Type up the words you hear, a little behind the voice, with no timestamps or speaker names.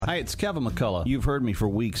Hi, it's Kevin McCullough. You've heard me for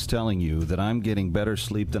weeks telling you that I'm getting better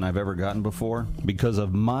sleep than I've ever gotten before because of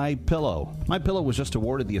MyPillow. MyPillow was just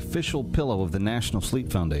awarded the official pillow of the National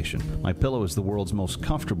Sleep Foundation. MyPillow is the world's most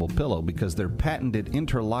comfortable pillow because their patented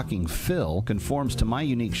interlocking fill conforms to my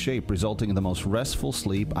unique shape, resulting in the most restful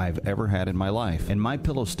sleep I've ever had in my life. And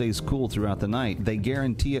MyPillow stays cool throughout the night. They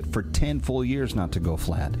guarantee it for 10 full years not to go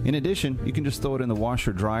flat. In addition, you can just throw it in the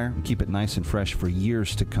washer dryer and keep it nice and fresh for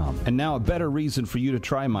years to come. And now a better reason for you to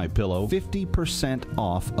try MyPillow, 50%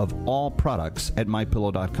 off of all products at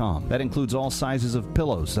MyPillow.com. That includes all sizes of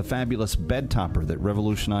pillows, the fabulous bed topper that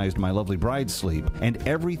revolutionized my lovely bride's sleep, and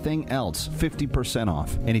everything else 50%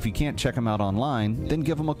 off. And if you can't check them out online, then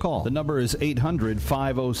give them a call. The number is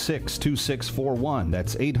 800-506-2641.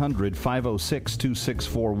 That's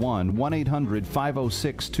 800-506-2641,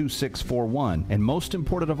 1-800-506-2641. And most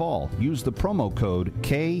important of all, use the promo code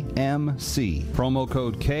KMC. Promo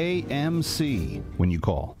code KMC when you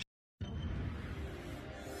call.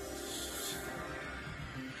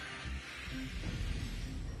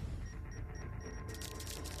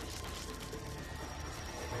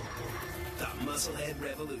 Musclehead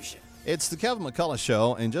Revolution. It's the Kevin McCullough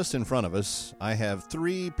Show, and just in front of us, I have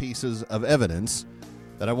three pieces of evidence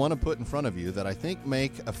that I want to put in front of you that I think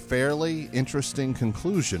make a fairly interesting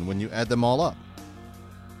conclusion when you add them all up.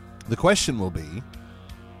 The question will be,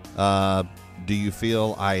 do you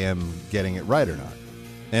feel I am getting it right or not?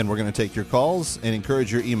 And we're going to take your calls and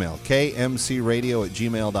encourage your email,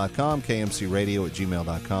 kmcradio@gmail.com,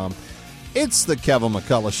 kmcradio@gmail.com. It's the Kevin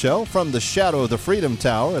McCullough Show from the shadow of the Freedom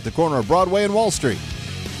Tower at the corner of Broadway and Wall Street.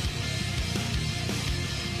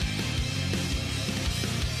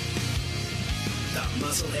 The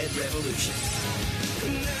Musclehead Revolution.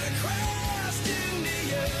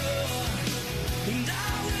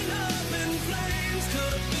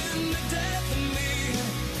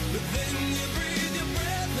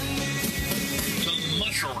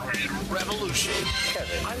 Musclehead Revolution.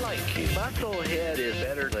 Kevin, I like you. Musclehead is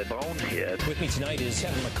better than Bonehead. With me tonight is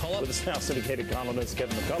Kevin McCullough, with his now syndicated columnist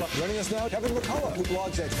Kevin McCullough. Joining us now, Kevin McCullough, who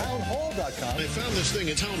blogs at townhall.com. I found this thing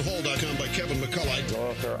at townhall.com by Kevin McCullough.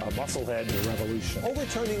 Author of Musclehead Revolution.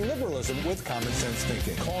 Overturning liberalism with common sense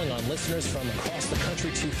thinking. Calling on listeners from across the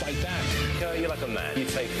country to fight back. You're like a man. You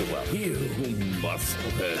take the well. You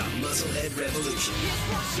Musclehead. The Musclehead Revolution.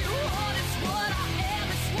 It's what you want, it's what I am,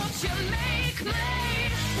 it's what you make me.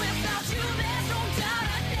 Without you, there's no doubt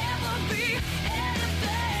I'd never be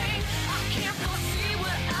anything. I can't foresee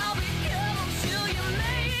what I'll become until you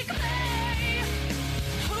make me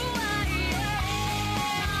who I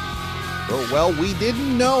am. Oh, well, we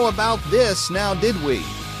didn't know about this, now did we?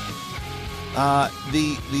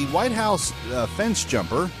 The White House fence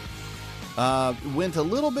jumper went a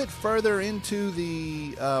little bit further into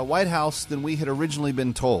the White House than we had originally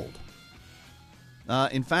been told.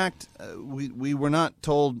 In fact, we were not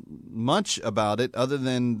told much about it other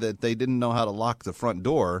than that they didn't know how to lock the front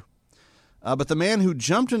door. But the man who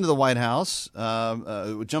jumped into the White House,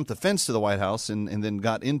 jumped the fence to the White House and then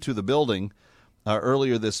got into the building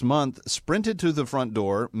earlier this month, sprinted to the front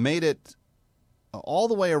door, made it all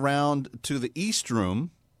the way around to the East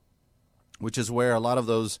Room, which is where a lot of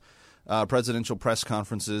those presidential press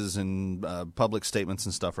conferences and public statements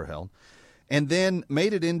and stuff are held, and then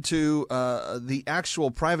made it into the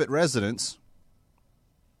actual private residence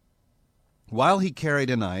while he carried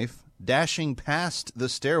a knife, dashing past the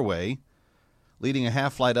stairway, leading a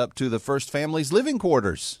half flight up to the first family's living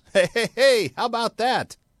quarters. Hey, how about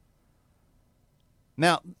that?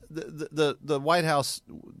 Now, the White House,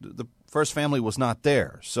 the first family was not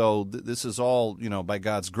there, so this is all, by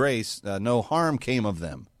God's grace, no harm came of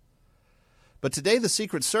them. But today the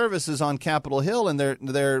Secret Service is on Capitol Hill, and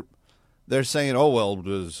they're saying, oh, well,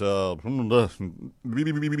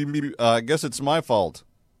 I guess it's my fault.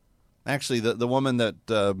 Actually, the woman that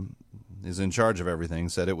is in charge of everything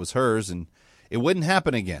said it was hers and it wouldn't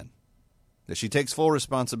happen again, that she takes full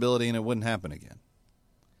responsibility and it wouldn't happen again.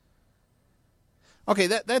 Okay,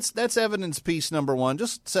 that's evidence piece number one.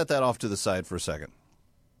 Just set that off to the side for a second.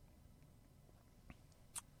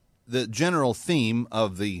 The general theme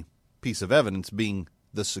of the piece of evidence being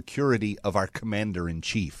the security of our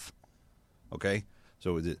commander-in-chief. Okay?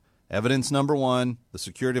 So evidence number one, the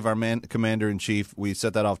security of our commander-in-chief, we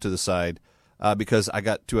set that off to the side because I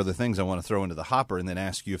got two other things I want to throw into the hopper and then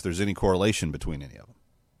ask you if there's any correlation between any of them.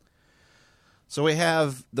 So we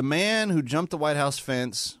have the man who jumped the White House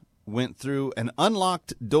fence, went through an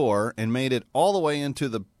unlocked door and made it all the way into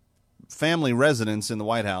the family residence in the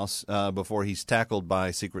White House before he's tackled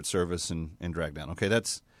by Secret Service and dragged down. Okay,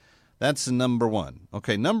 that's number one.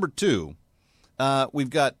 Okay, number two, we've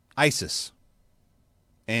got ISIS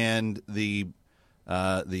and the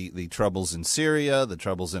the troubles in Syria, the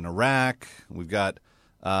troubles in Iraq. We've got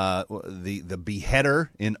the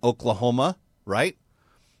beheader in Oklahoma, right?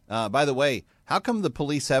 By the way, how come the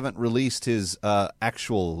police haven't released his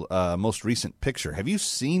actual most recent picture? Have you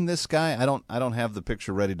seen this guy? I don't have the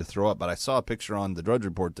picture ready to throw up, but I saw a picture on the Drudge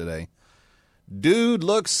Report today. Dude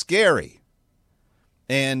looks scary.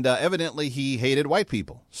 And evidently he hated white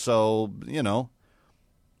people. So,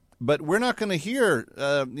 but we're not going to hear,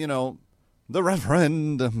 the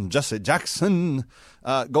Reverend Jesse Jackson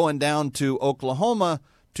going down to Oklahoma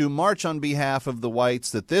to march on behalf of the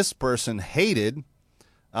whites that this person hated.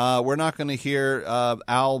 We're not going to hear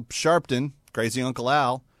Al Sharpton, Crazy Uncle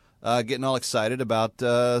Al, getting all excited about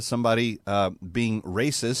somebody being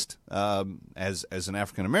racist as an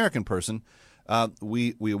African-American person.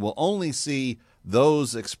 We will only see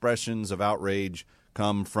those expressions of outrage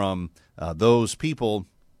come from those people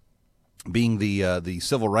being the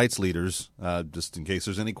civil rights leaders, just in case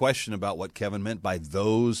there's any question about what Kevin meant by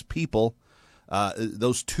those people.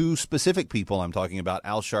 Those two specific people I'm talking about,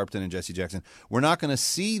 Al Sharpton and Jesse Jackson. We're not going to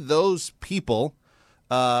see those people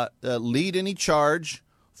lead any charge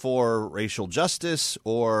for racial justice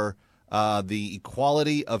or the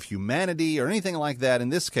equality of humanity or anything like that in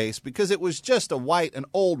this case, because it was just an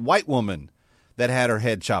old white woman that had her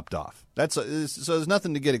head chopped off. So there's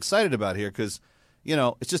nothing to get excited about here because,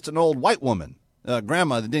 it's just an old white woman,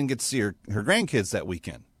 grandma that didn't get to see her grandkids that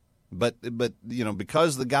weekend. But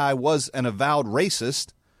because the guy was an avowed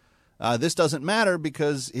racist, this doesn't matter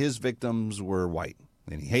because his victims were white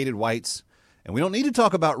and he hated whites. And we don't need to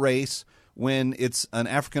talk about race when it's an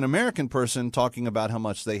African-American person talking about how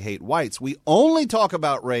much they hate whites. We only talk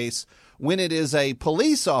about race when it is a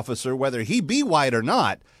police officer, whether he be white or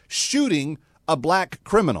not, shooting a black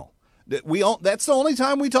criminal. That's the only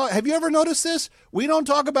time we talk. Have you ever noticed this? We don't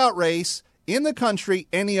talk about race in the country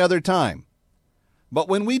any other time. But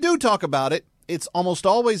when we do talk about it, it's almost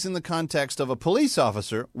always in the context of a police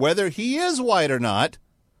officer, whether he is white or not,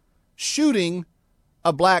 shooting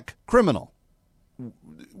a black criminal.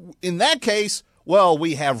 In that case, well,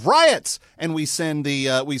 we have riots, and we send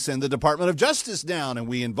the Department of Justice down, and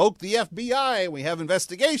we invoke the FBI, and we have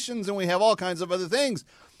investigations, and we have all kinds of other things.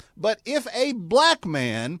 But if a black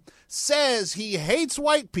man says he hates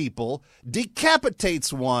white people,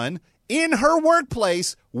 decapitates one in her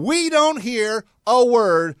workplace, we don't hear a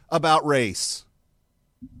word about race.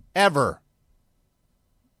 Ever.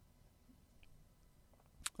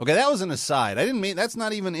 Okay, that was an aside. That's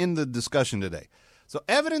not even in the discussion today. So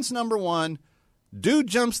evidence number one, dude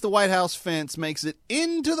jumps the White House fence, makes it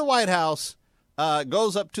into the White House,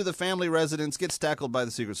 goes up to the family residence, gets tackled by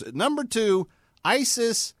the Secret Service. Number two,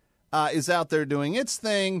 ISIS is out there doing its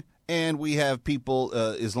thing, and we have people,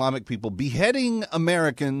 Islamic people, beheading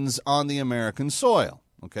Americans on the American soil.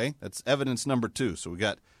 Okay, that's evidence number two. So we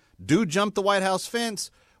got dude jumped the White House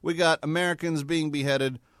fence. We got Americans being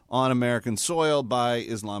beheaded on American soil by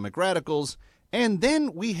Islamic radicals. And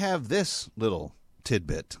then we have this little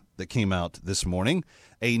tidbit that came out this morning.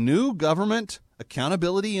 A new Government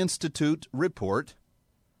Accountability Institute report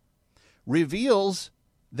reveals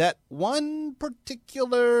that one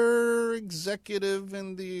particular executive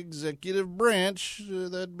in the executive branch,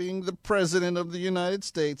 that being the President of the United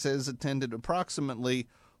States, has attended approximately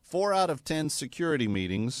 4 out of 10 security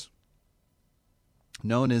meetings,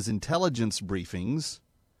 known as intelligence briefings,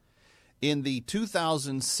 in the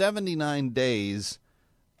 2,079 days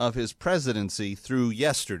of his presidency through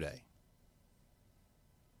yesterday.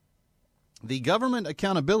 The Government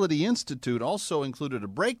Accountability Institute also included a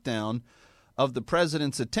breakdown of the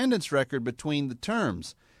president's attendance record between the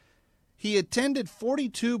terms. He attended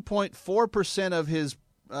 42.4% of his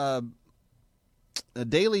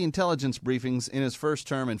daily intelligence briefings in his first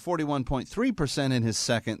term and 41.3% in his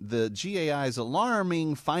second. The GAI's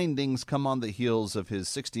alarming findings come on the heels of his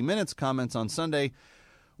 60 Minutes comments on Sunday,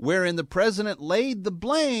 wherein the president laid the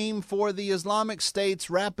blame for the Islamic State's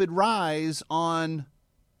rapid rise on,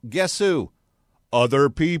 guess who? Other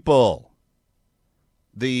people.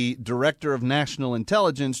 The Director of National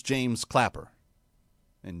Intelligence, James Clapper.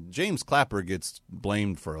 And James Clapper gets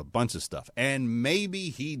blamed for a bunch of stuff. And maybe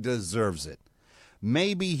he deserves it.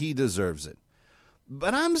 Maybe he deserves it.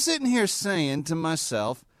 But I'm sitting here saying to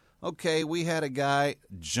myself, okay, we had a guy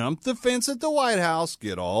jump the fence at the White House,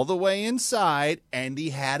 get all the way inside, and he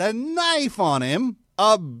had a knife on him,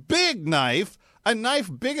 a big knife, a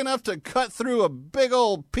knife big enough to cut through a big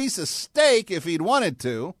old piece of steak if he'd wanted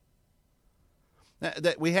to.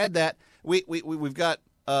 That we had that. We've got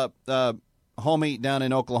homie down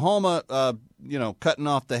in Oklahoma, cutting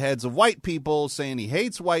off the heads of white people, saying he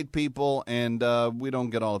hates white people, and we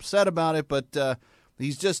don't get all upset about it. But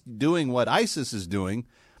He's just doing what ISIS is doing.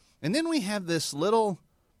 And then we have this little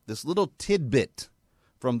tidbit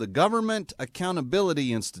from the Government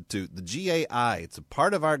Accountability Institute, the GAI. It's a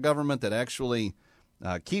part of our government that actually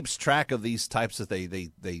keeps track of these types of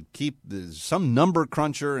they keep some number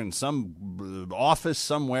cruncher in some office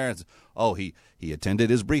somewhere. It's, he attended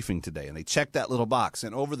his briefing today, and they check that little box.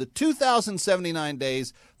 And over the 2,079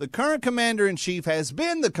 days, the current commander-in-chief has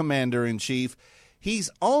been the commander-in-chief. He's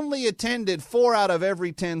only attended 4 out of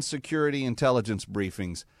every 10 security intelligence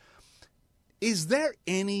briefings. Is there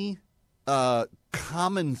any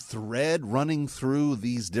common thread running through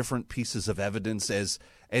these different pieces of evidence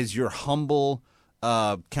as your humble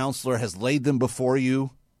counselor has laid them before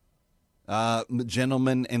you,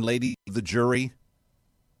 gentlemen and lady of the jury?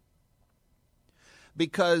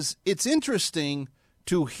 Because it's interesting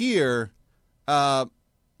to hear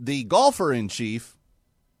the golfer-in-chief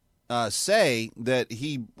say that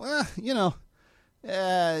he,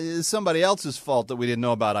 it's somebody else's fault that we didn't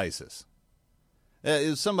know about ISIS.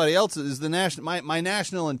 It was somebody else's, my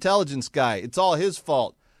national intelligence guy. It's all his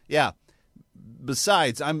fault. Yeah.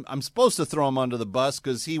 Besides, I'm supposed to throw him under the bus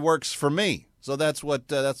because he works for me. So that's what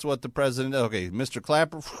the president. Okay, Mr.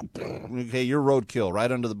 Clapper. Okay, you're roadkill,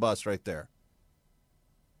 right under the bus, right there.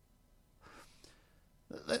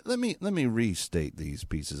 Let me restate these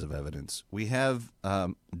pieces of evidence. We have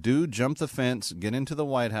dude jump the fence, get into the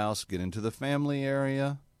White House, get into the family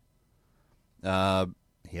area. He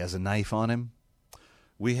has a knife on him.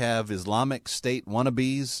 We have Islamic State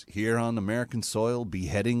wannabes here on American soil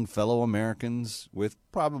beheading fellow Americans with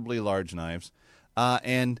probably large knives,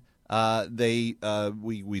 and we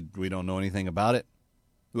don't know anything about it.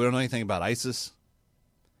 We don't know anything about ISIS.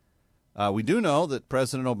 We do know that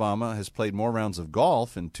President Obama has played more rounds of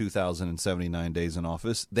golf in 2,079 days in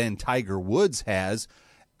office than Tiger Woods has,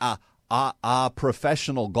 a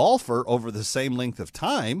professional golfer over the same length of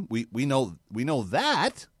time. We know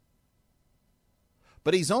that.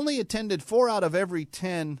 But he's only attended 4 out of every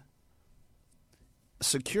 10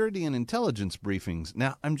 security and intelligence briefings.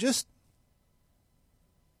 Now,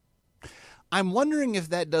 I'm wondering if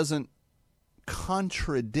that doesn't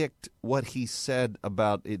contradict what he said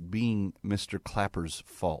about it being Mr. Clapper's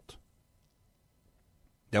fault,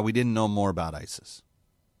 that we didn't know more about ISIS.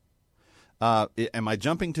 Am I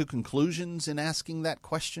jumping to conclusions in asking that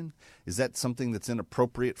question? Is that something that's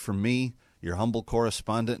inappropriate for me, your humble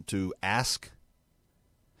correspondent, to ask?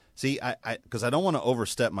 See, because I don't want to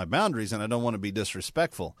overstep my boundaries and I don't want to be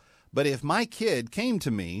disrespectful. But if my kid came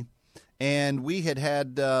to me and we had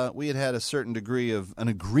had a certain degree of an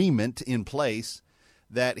agreement in place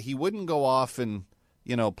that he wouldn't go off and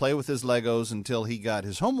play with his Legos until he got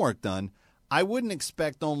his homework done, I wouldn't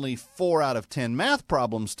expect only 4 out of 10 math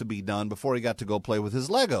problems to be done before he got to go play with his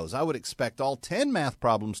Legos. I would expect all 10 math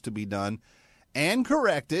problems to be done and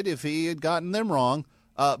corrected if he had gotten them wrong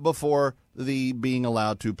before the being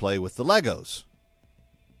allowed to play with the Legos.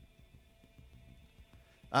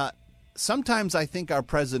 Sometimes I think our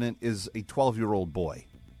president is a 12-year-old boy.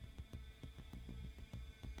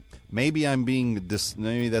 Maybe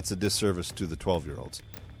maybe that's a disservice to the 12-year-olds.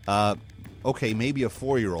 Okay, maybe a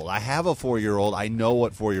 4-year-old. I have a 4-year-old. I know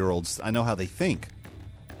what 4-year-olds, I know how they think.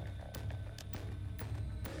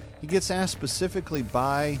 He gets asked specifically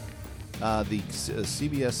by the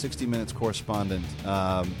CBS 60 Minutes correspondent,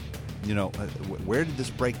 where did this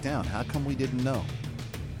break down? How come we didn't know?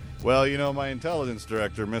 Well, my intelligence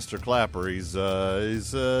director, Mr. Clapper, he's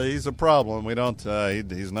a problem. We don't,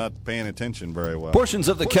 he's not paying attention very well. Portions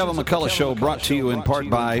of the Kevin McCullough Show brought to you in part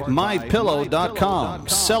by MyPillow.com,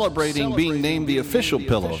 celebrating being named the official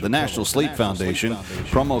pillow of the National Sleep Foundation.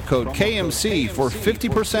 Promo code KMC for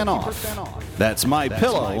 50% off. That's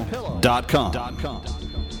MyPillow.com.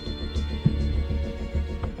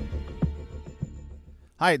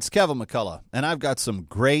 Hi, it's Kevin McCullough, and I've got some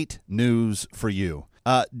great news for you.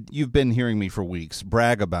 You've been hearing me for weeks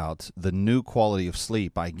brag about the new quality of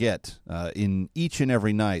sleep I get in each and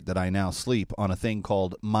every night that I now sleep on a thing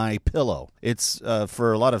called MyPillow. It's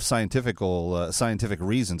for a lot of scientific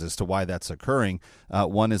reasons as to why that's occurring.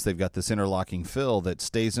 One is they've got this interlocking fill that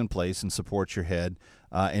stays in place and supports your head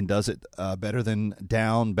and does it better than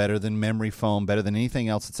down, better than memory foam, better than anything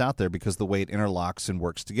else that's out there because the way it interlocks and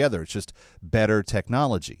works together. It's just better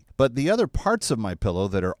technology. But the other parts of MyPillow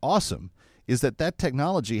that are awesome is that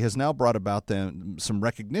technology has now brought about them some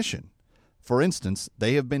recognition. For instance,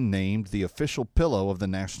 they have been named the official pillow of the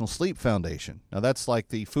National Sleep Foundation. Now, that's like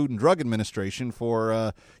the Food and Drug Administration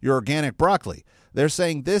for your organic broccoli. They're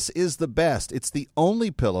saying this is the best. It's the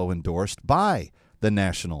only pillow endorsed by the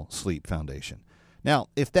National Sleep Foundation. Now,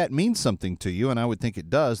 if that means something to you, and I would think it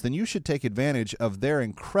does, then you should take advantage of their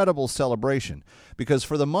incredible celebration. Because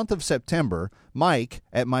for the month of September, Mike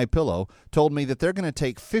at MyPillow told me that they're going to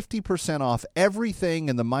take 50% off everything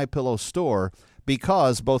in the MyPillow store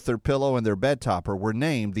because both their pillow and their bed topper were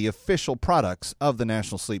named the official products of the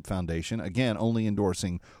National Sleep Foundation. Again, only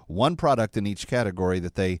endorsing one product in each category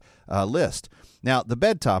that they list. Now, the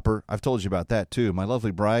bed topper, I've told you about that too. My lovely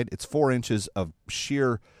bride, it's 4 inches of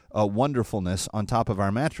sheer wonderfulness on top of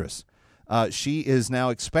our mattress. She is now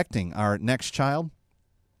expecting our next child,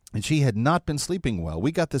 and she had not been sleeping well.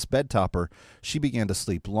 We got this bed topper. She began to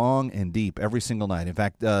sleep long and deep every single night. In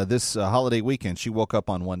fact, this holiday weekend, she woke up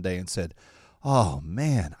on one day and said, "Oh,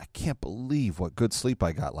 man, I can't believe what good sleep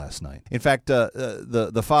I got last night." In fact,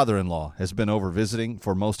 the father-in-law has been over visiting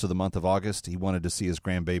for most of the month of August. He wanted to see his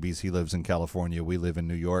grandbabies. He lives in California. We live in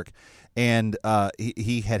New York. And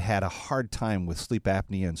he had a hard time with sleep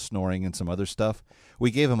apnea and snoring and some other stuff.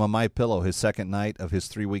 We gave him a MyPillow his second night of his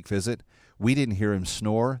 3-week visit. We didn't hear him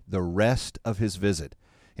snore the rest of his visit.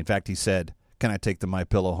 In fact, he said, "Can I take the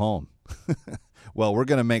MyPillow home?" Well, we're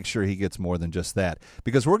going to make sure he gets more than just that,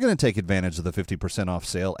 because we're going to take advantage of the 50% off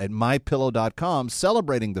sale at MyPillow.com,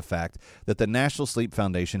 celebrating the fact that the National Sleep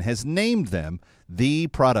Foundation has named them the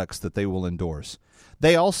products that they will endorse.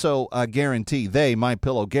 They also guarantee,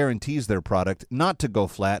 MyPillow, guarantees their product not to go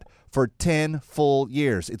flat for 10 full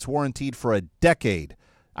years. It's warranted for a decade.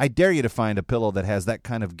 I dare you to find a pillow that has that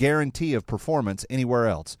kind of guarantee of performance anywhere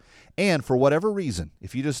else. And for whatever reason,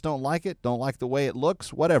 if you just don't like it, don't like the way it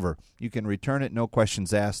looks, whatever, you can return it, no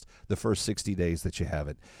questions asked, the first 60 days that you have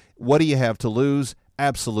it. What do you have to lose?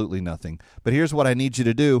 Absolutely nothing. But here's what I need you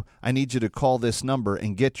to do. I need you to call this number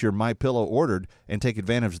and get your MyPillow ordered and take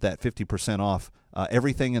advantage of that 50% off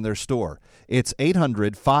everything in their store. It's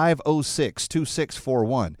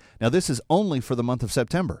 800-506-2641. Now, this is only for the month of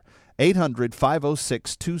September.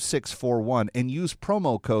 800-506-2641, and use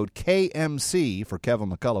promo code KMC for Kevin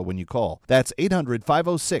McCullough when you call. That's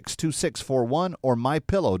 800-506-2641 or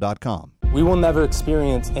MyPillow.com. We will never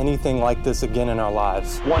experience anything like this again in our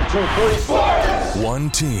lives. 1, 2, 3, sports! One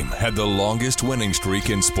team had the longest winning streak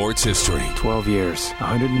in sports history. 12 years,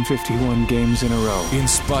 151 games in a row.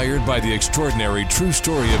 Inspired by the extraordinary true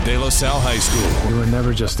story of De La Salle High School. We were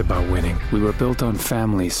never just about winning. We were built on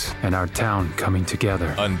families and our town coming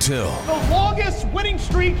together. Until the longest winning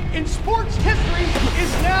streak in sports history is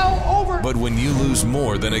now over. But when you lose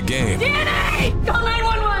more than a game, DNA! Call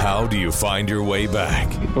 911! How do you find your way back?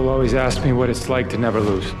 People always ask me what it's like to never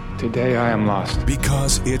lose. Today I am lost.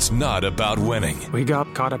 Because it's not about winning. We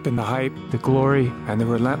got caught up in the hype, the glory, and the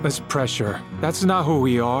relentless pressure. That's not who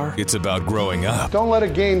we are. It's about growing up. Don't let a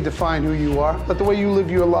game define who you are. Let the way you live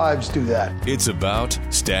your lives do that. It's about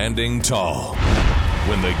standing tall.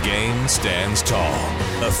 When the game stands tall.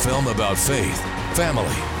 A film about faith,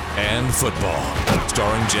 family, and football.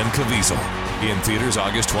 Starring Jen Caviezel. In theaters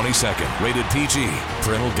August 22nd. Rated PG.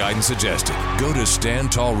 Parental guidance suggested. Go to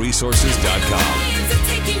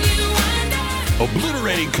StandTallResources.com.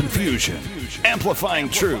 Obliterating confusion, amplifying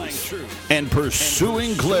truth, and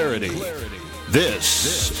pursuing clarity.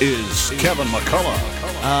 This is Kevin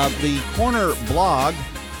McCullough. The Corner blog,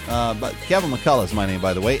 but Kevin McCullough is my name,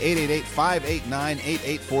 by the way,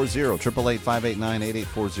 888-589-8840,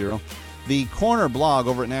 888-589-8840. The Corner blog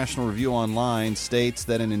over at National Review Online states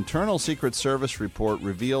that an internal Secret Service report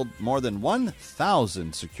revealed more than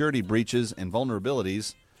 1,000 security breaches and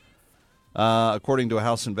vulnerabilities. According to a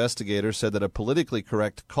House investigator, said that a politically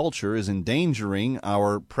correct culture is endangering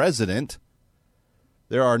our president.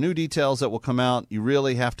 There are new details that will come out. You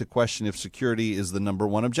really have to question if security is the number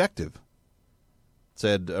one objective,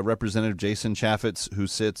 said Representative Jason Chaffetz, who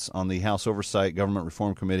sits on the House Oversight Government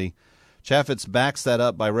Reform Committee. Chaffetz backs that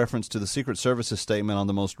up by reference to the Secret Service's statement on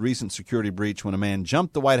the most recent security breach when a man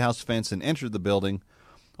jumped the White House fence and entered the building.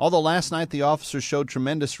 Although last night the officers showed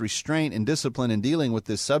tremendous restraint and discipline in dealing with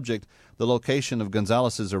this subject, the location of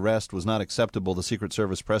Gonzalez's arrest was not acceptable, the Secret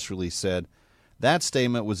Service press release said. That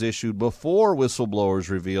statement was issued before whistleblowers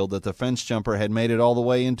revealed that the fence jumper had made it all the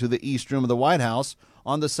way into the East Room of the White House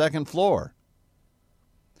on the second floor.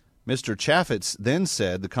 Mr. Chaffetz then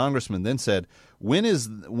said, the congressman then said, when is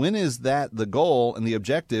that the goal and the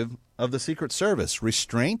objective of the Secret Service?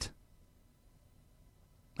 Restraint?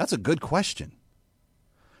 That's a good question.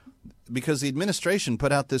 Because the administration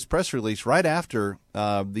put out this press release right after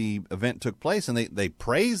the event took place, and they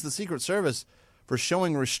praised the Secret Service for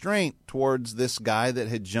showing restraint towards this guy that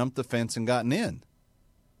had jumped the fence and gotten in.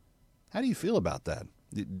 How do you feel about that?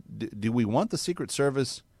 Do we want the Secret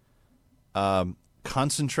Service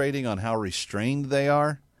concentrating on how restrained they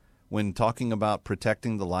are when talking about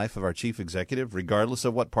protecting the life of our chief executive, regardless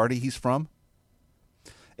of what party he's from?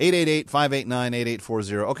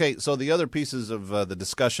 888-589-8840. Okay, so the other pieces of the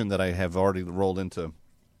discussion that I have already rolled into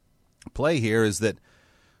play here is that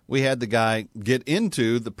we had the guy get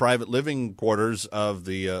into the private living quarters of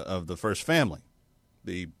the first family,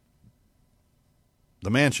 the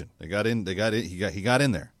mansion. He got in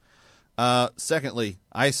there. Secondly,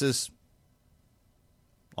 ISIS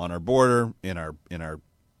on our border, in our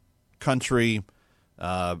country,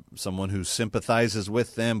 someone who sympathizes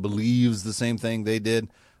with them, believes the same thing they did,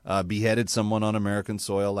 beheaded someone on American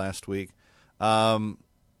soil last week, and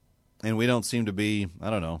we don't seem to be, I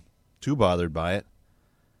don't know, too bothered by it.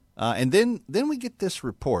 And then we get this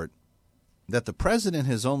report that the president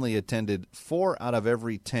has only attended 4 out of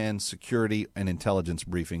every 10 security and intelligence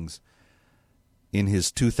briefings in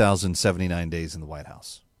his 2,079 days in the White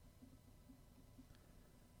House.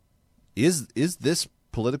 Is this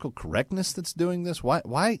political correctness that's doing this?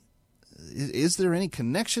 Why is there any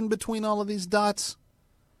connection between all of these dots?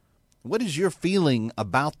 What is your feeling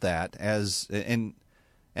about that? And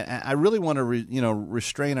I really want to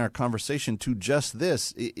restrain our conversation to just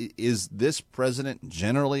this. Is this president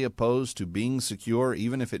generally opposed to being secure,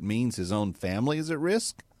 even if it means his own family is at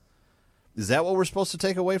risk? Is that what we're supposed to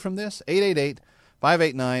take away from this?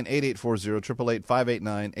 888-589-8840,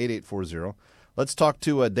 888-589-8840. Let's talk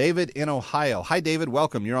to David in Ohio. Hi, David.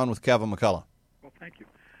 Welcome. You're on with Kevin McCullough. Well, thank you.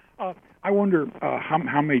 I wonder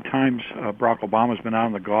how many times Barack Obama's been out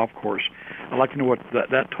on the golf course. I'd like to know what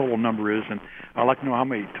that total number is, and I'd like to know how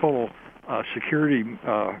many total security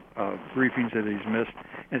briefings that he's missed,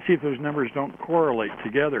 and see if those numbers don't correlate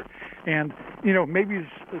together. And maybe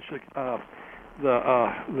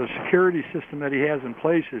the security system that he has in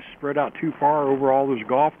place is spread out too far over all those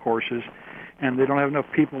golf courses, and they don't have enough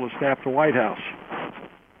people to staff the White House.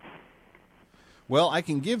 Well, I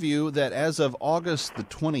can give you that as of August the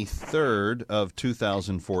 23rd of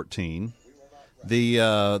 2014,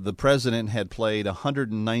 the president had played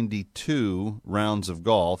 192 rounds of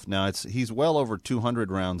golf. Now, he's well over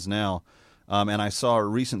 200 rounds now, and I saw a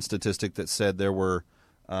recent statistic that said there were,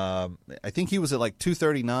 I think he was at like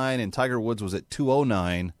 239 and Tiger Woods was at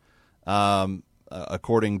 209,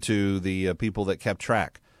 according to the people that kept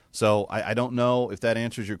track. So I don't know if that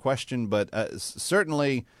answers your question, but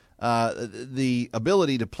certainly the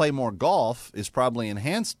ability to play more golf is probably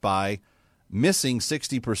enhanced by missing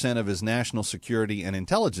 60% of his national security and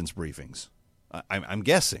intelligence briefings. I'm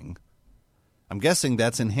guessing. I'm guessing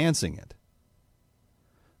that's enhancing it.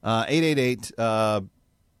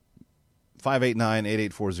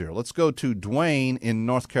 888-589-8840. Let's go to Dwayne in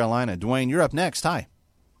North Carolina. Dwayne, you're up next. Hi.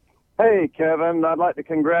 Hey, Kevin, I'd like to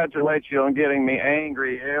congratulate you on getting me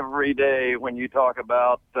angry every day when you talk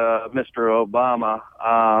about Mr.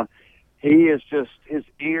 Obama. He is just, his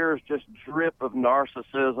ears just drip of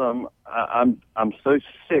narcissism. I'm so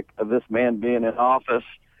sick of this man being in office,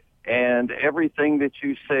 and everything that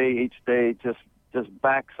you say each day just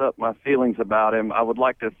backs up my feelings about him. I would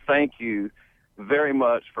like to thank you very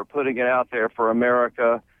much for putting it out there for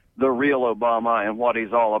America, the real Obama, and what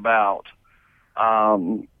he's all about.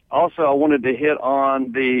 Also, I wanted to hit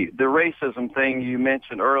on the racism thing you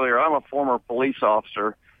mentioned earlier. I'm a former police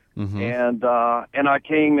officer, and I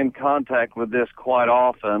came in contact with this quite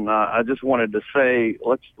often. I just wanted to say,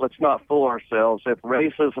 let's not fool ourselves. If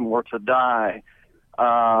racism were to die,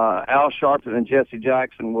 Al Sharpton and Jesse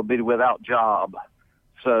Jackson will be without job.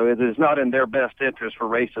 So it is not in their best interest for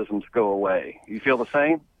racism to go away. You feel the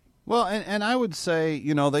same? Well, and I would say,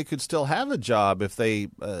 they could still have a job if they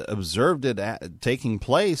observed it taking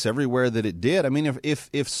place everywhere that it did. I mean,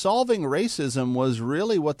 if solving racism was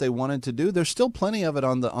really what they wanted to do, there's still plenty of it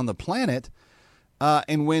on the planet.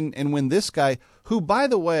 And when this guy, who, by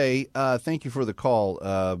the way, thank you for the call,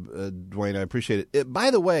 Dwayne, I appreciate it.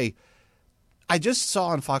 By the way, I just saw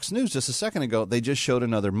on Fox News just a second ago, they just showed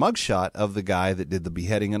another mugshot of the guy that did the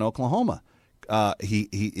beheading in Oklahoma.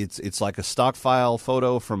 It's like a stock file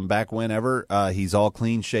photo from back whenever. He's all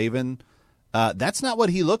clean shaven. That's not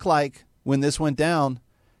what he looked like when this went down.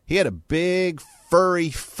 He had a big, furry,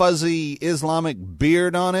 fuzzy Islamic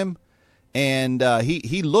beard on him, and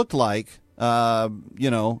he looked like a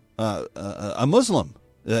Muslim.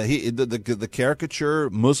 The caricature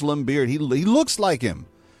Muslim beard. He looks like him.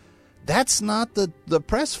 That's not the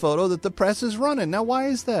press photo that the press is running. Now, why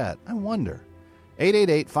is that? I wonder.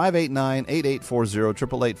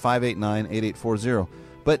 888-589-8840, 888-589-8840.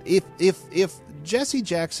 But if Jesse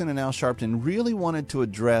Jackson and Al Sharpton really wanted to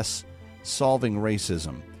address solving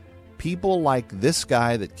racism, people like this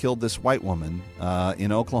guy that killed this white woman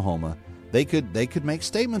in Oklahoma, they could make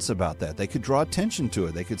statements about that. They could draw attention to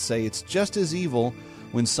it. They could say it's just as evil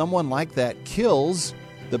when someone like that kills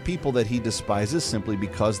the people that he despises simply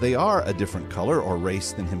because they are a different color or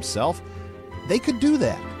race than himself. They could do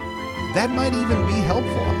that. That might even be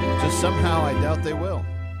helpful. Just somehow I doubt they will.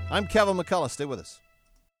 I'm Kevin McCullough. Stay with us.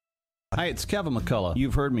 Hi, it's Kevin McCullough.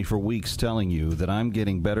 You've heard me for weeks telling you that I'm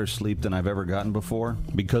getting better sleep than I've ever gotten before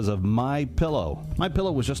because of My Pillow. My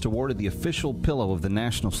Pillow was just awarded the official pillow of the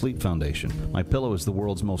National Sleep Foundation. My Pillow is the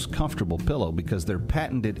world's most comfortable pillow because their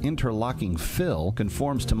patented interlocking fill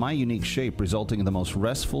conforms to my unique shape, resulting in the most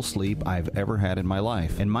restful sleep I've ever had in my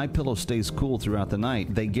life. And My Pillow stays cool throughout the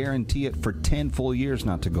night. They guarantee it for 10 full years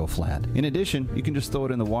not to go flat. In addition, you can just throw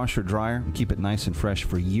it in the washer dryer and keep it nice and fresh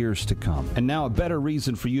for years to come. And now a better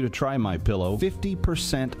reason for you to try My Pillow,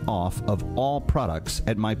 50% off of all products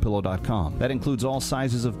at MyPillow.com. That includes all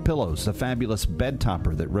sizes of pillows, a fabulous bed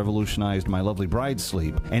topper that revolutionized my lovely bride's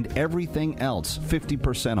sleep, and everything else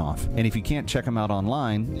 50% off. And if you can't check them out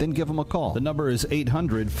online, then give them a call. The number is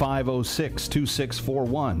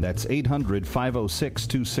 800-506-2641. That's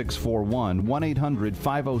 800-506-2641,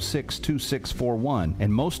 1-800-506-2641.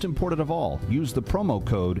 And most important of all, use the promo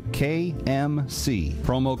code KMC.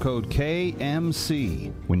 Promo code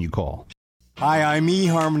KMC when you call. Hi, I'm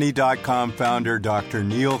eHarmony.com founder Dr.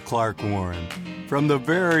 Neil Clark Warren. From the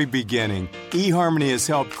very beginning, eHarmony has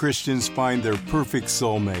helped Christians find their perfect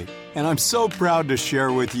soulmate. And I'm so proud to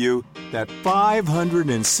share with you that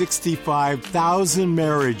 565,000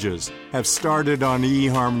 marriages have started on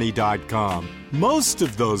eHarmony.com. Most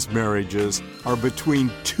of those marriages are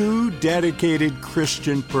between two dedicated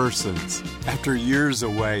Christian persons. After years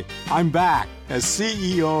away, I'm back as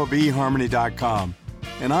CEO of eHarmony.com.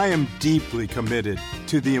 And I am deeply committed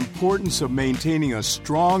to the importance of maintaining a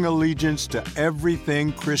strong allegiance to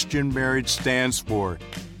everything Christian marriage stands for.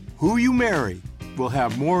 Who you marry will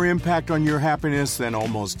have more impact on your happiness than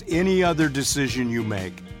almost any other decision you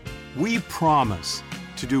make. We promise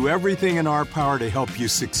to do everything in our power to help you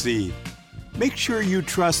succeed. Make sure you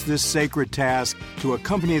trust this sacred task to a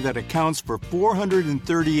company that accounts for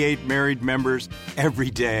 438 married members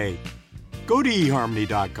every day. Go to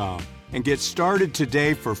eHarmony.com. and get started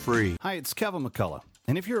today for free. Hi, it's Kevin McCullough.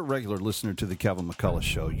 And if you're a regular listener to the Kevin McCullough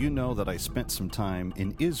Show, you know that I spent some time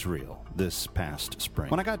in Israel this past spring.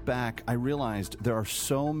 When I got back, I realized there are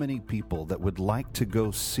so many people that would like to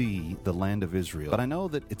go see the land of Israel. But I know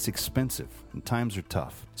that it's expensive and times are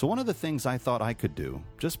tough. So one of the things I thought I could do,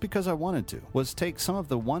 just because I wanted to, was take some of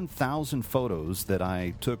the 1,000 photos that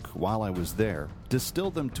I took while I was there,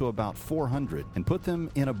 distill them to about 400, and put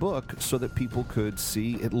them in a book so that people could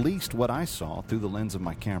see at least what I saw through the lens of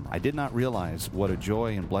my camera. I did not realize what a joy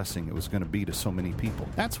and blessing it was going to be to so many people.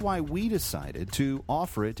 That's why we decided to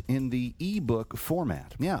offer it in the ebook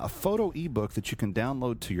format. Yeah, a photo ebook that you can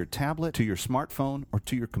download to your tablet, to your smartphone, or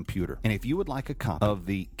to your computer. And if you would like a copy of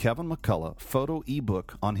the Kevin McCullough photo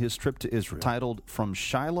ebook on his trip to Israel, titled From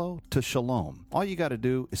Shiloh to Shalom, all you got to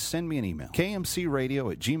do is send me an email,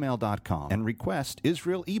 kmcradio@gmail.com, and request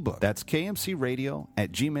Israel ebook. That's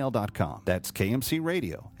kmcradio@gmail.com. That's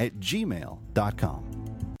kmcradio@gmail.com.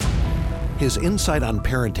 His insight on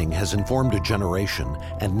parenting has informed a generation,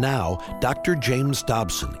 and now Dr. James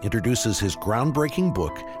Dobson introduces his groundbreaking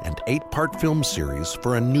book and 8-part film series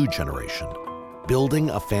for a new generation, Building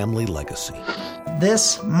a Family Legacy.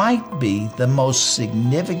 This might be the most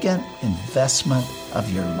significant investment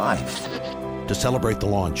of your life. To celebrate the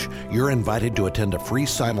launch, you're invited to attend a free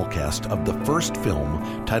simulcast of the first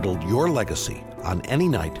film titled Your Legacy on any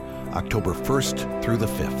night, October 1st through the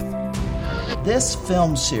 5th. This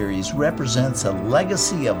film series represents a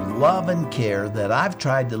legacy of love and care that I've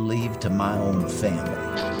tried to leave to my own family.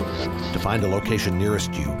 To find a location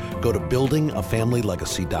nearest you, go to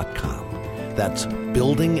buildingafamilylegacy.com. That's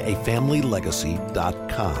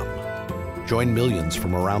buildingafamilylegacy.com. Join millions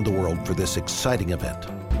from around the world for this exciting event.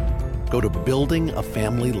 Go to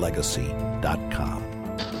buildingafamilylegacy.com.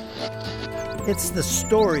 It's the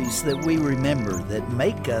stories that we remember that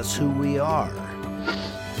make us who we are.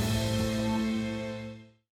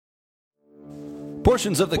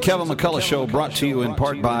 Portions of the Kevin McCullough Show brought to you in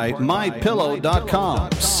part by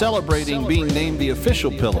MyPillow.com, celebrating being named the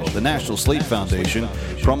official pillow of the National Sleep Foundation.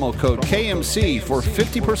 Promo code KMC for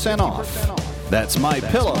 50% off. That's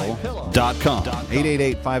MyPillow.com.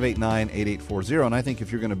 888-589-8840. And I think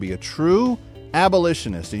if you're going to be a true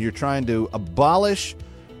abolitionist and you're trying to abolish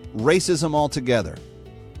racism altogether,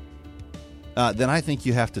 then I think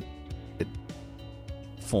you have to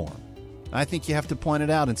form. I think you have to point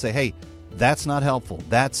it out and say, hey, that's not helpful.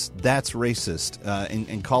 That's racist,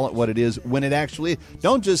 and call it what it is when it actually.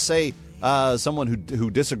 Don't just say someone who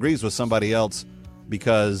disagrees with somebody else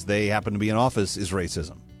because they happen to be in office is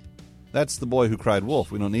racism. That's the boy who cried wolf.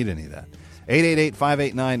 We don't need any of that.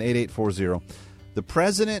 888-589-8840. The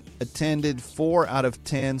president attended 4 out of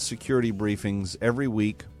 10 security briefings every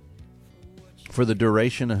week for the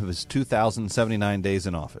duration of his 2,079 days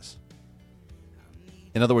in office.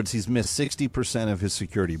 In other words, he's missed 60% of his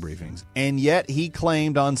security briefings. And yet he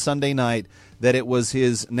claimed on Sunday night that it was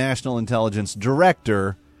his national intelligence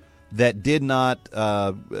director that did not,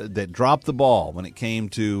 that dropped the ball when it came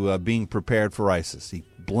to being prepared for ISIS. He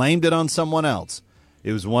blamed it on someone else.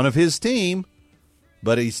 It was one of his team,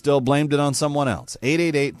 but he still blamed it on someone else.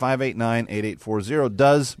 888-589-8840.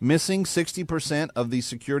 Does missing 60% of the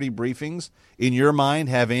security briefings, in your mind,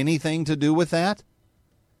 have anything to do with that?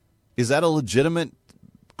 Is that a legitimate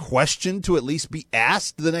question to at least be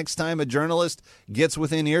asked the next time a journalist gets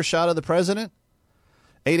within earshot of the president?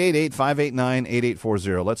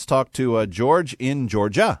 888-589-8840. Let's talk to George in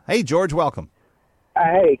Georgia. Hey, George, welcome.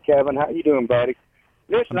 Hey, Kevin. How you doing, buddy?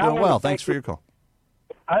 Listen, I'm doing well. Thanks for your call.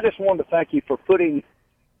 I just wanted to thank you for putting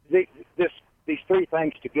these 3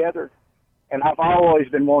 things together, and I've always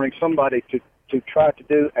been wanting somebody to try to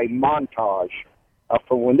do a montage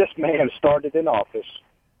for when this man started in office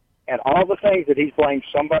and all the things that he's blamed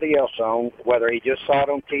somebody else on, whether he just saw it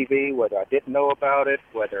on TV, whether I didn't know about it,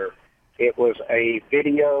 whether it was a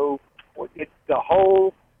video. The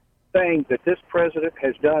whole thing that this president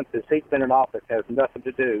has done since he's been in office has nothing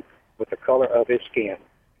to do with the color of his skin.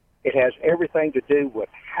 It has everything to do with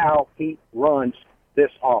how he runs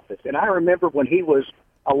this office. And I remember when he was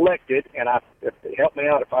elected, and help me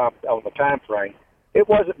out if I'm on the time frame, it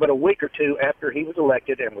wasn't but a week or two after he was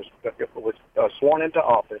elected and was sworn into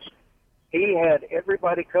office, he had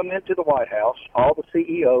everybody come into the White House, all the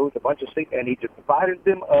CEOs, a bunch of CEOs, and he divided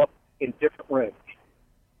them up in different rooms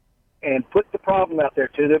and put the problem out there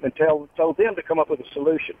to them and told them to come up with a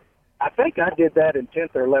solution. I think I did that in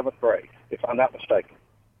 10th or 11th grade, if I'm not mistaken.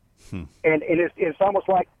 And it's almost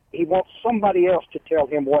like he wants somebody else to tell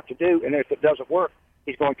him what to do, and if it doesn't work,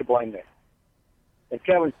 he's going to blame them. And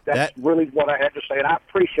Kevin, that's really what I had to say, and I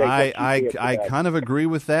appreciate that. I kind of agree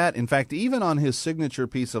with that. In fact, even on his signature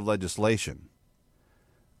piece of legislation,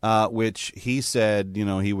 which he said,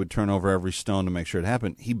 he would turn over every stone to make sure it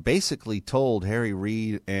happened, he basically told Harry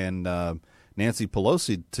Reid and Nancy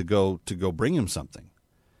Pelosi to go bring him something.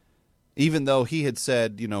 Even though he had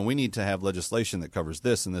said, we need to have legislation that covers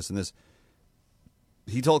this and this and this,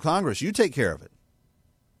 he told Congress, you take care of it.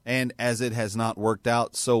 And as it has not worked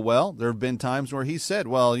out so well, there have been times where he said,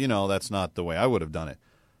 well, that's not the way I would have done it.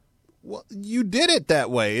 Well, you did it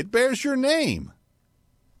that way. It bears your name.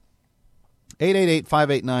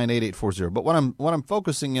 888-589-8840. But what I'm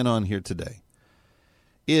focusing in on here today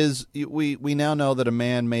is we now know that a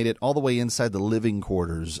man made it all the way inside the living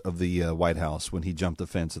quarters of the White House when he jumped the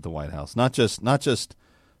fence at the White House. Not just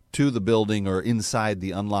to the building or inside the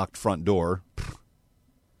unlocked front door.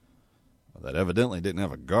 That evidently didn't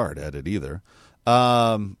have a guard at it either.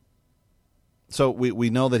 So we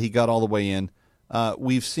know that he got all the way in.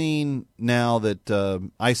 We've seen now that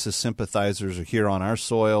ISIS sympathizers are here on our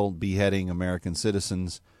soil beheading American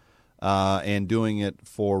citizens and doing it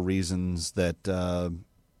for reasons that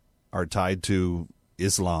are tied to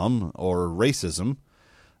Islam or racism.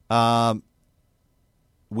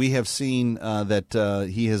 We have seen that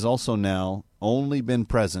he has also now only been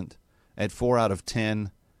present at 4 out of 10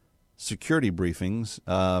 security briefings.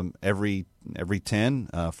 Every 10,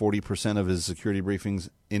 40% of his security briefings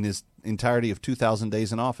in his entirety of 2,000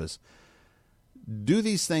 days in office. Do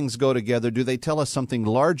these things go together? Do they tell us something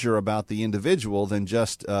larger about the individual than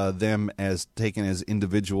just them as taken as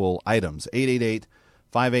individual items?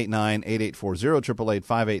 888-589-8840,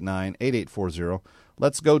 888-589-8840.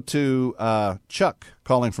 Let's go to Chuck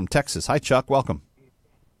calling from Texas. Hi, Chuck. Welcome.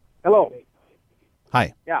 Hello.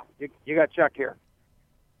 Hi. Yeah, you got Chuck here.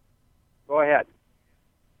 Go ahead.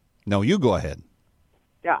 No, you go ahead.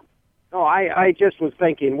 Yeah. No, I just was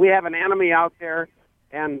thinking, we have an enemy out there,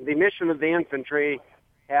 and the mission of the infantry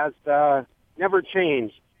has never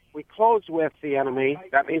changed. We close with the enemy.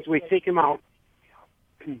 That means we seek him out.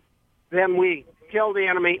 Then we kill the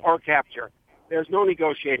enemy or capture. There's no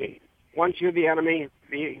negotiating. Once you're the enemy,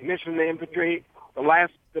 the mission of the infantry, the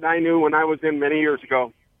last that I knew when I was in many years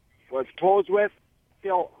ago, was close with,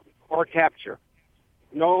 kill, or capture.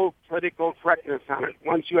 No political correctness on it.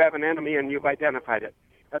 Once you have an enemy and you've identified it.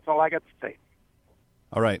 That's all I got to say.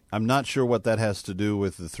 All right. I'm not sure what that has to do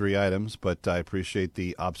with the 3 items, but I appreciate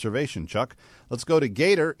the observation, Chuck. Let's go to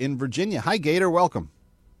Gator in Virginia. Hi, Gator. Welcome.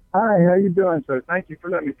 Hi. How you doing, sir? Thank you for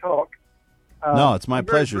letting me talk. No, it's my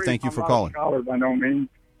pleasure. Thank you for calling. I'm not a scholar by no means.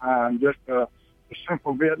 I'm just a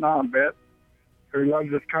simple Vietnam vet who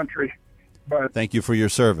loves this country. But thank you for your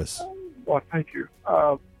service. Well, thank you.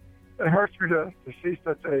 It hurts me to see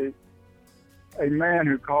such a a man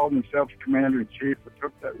who called himself commander-in-chief but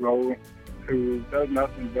took that role, who does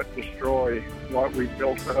nothing but destroy what we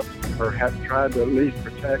built up or have tried to at least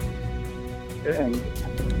protect. And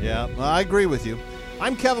yeah, well, I agree with you.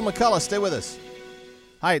 I'm Kevin McCullough. Stay with us.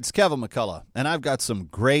 Hi, it's Kevin McCullough, and I've got some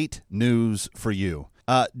great news for you.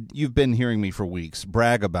 You've been hearing me for weeks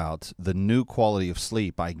brag about the new quality of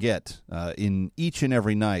sleep I get in each and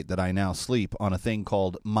every night that I now sleep on a thing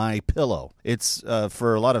called MyPillow. It's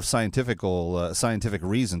for a lot of scientific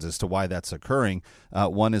reasons as to why that's occurring.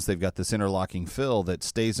 One is they've got this interlocking fill that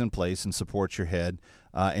stays in place and supports your head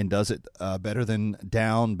and does it better than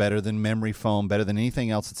down, better than memory foam, better than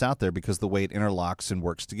anything else that's out there because the way it interlocks and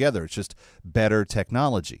works together. It's just better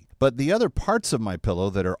technology. But the other parts of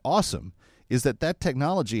MyPillow that are awesome is that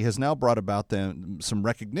technology has now brought about them some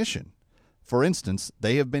recognition. For instance,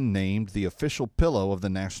 they have been named the official pillow of the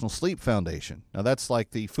National Sleep Foundation. Now, that's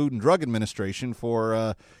like the Food and Drug Administration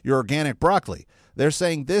for your organic broccoli. They're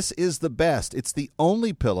saying this is the best. It's the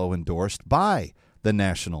only pillow endorsed by the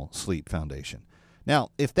National Sleep Foundation. Now,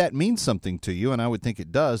 if that means something to you, and I would think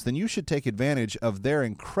it does, then you should take advantage of their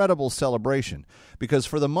incredible celebration. Because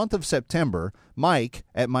for the month of September, Mike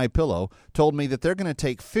at MyPillow told me that they're going to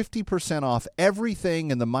take 50% off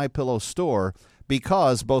everything in the MyPillow store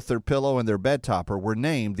because both their pillow and their bed topper were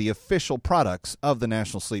named the official products of the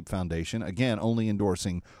National Sleep Foundation. Again, only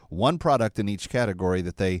endorsing one product in each category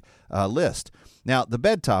that they list. Now, the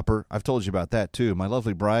bed topper, I've told you about that too. My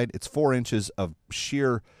lovely bride, it's 4 inches of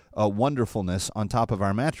sheer wonderfulness on top of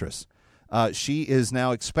our mattress. She is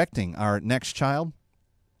now expecting our next child,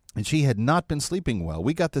 and she had not been sleeping well.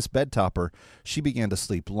 We got this bed topper. She began to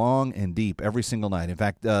sleep long and deep every single night. In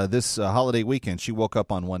fact, this holiday weekend, she woke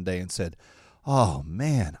up on one day and said, "Oh,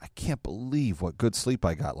 man, I can't believe what good sleep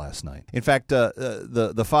I got last night." In fact,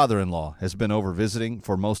 the father-in-law has been over visiting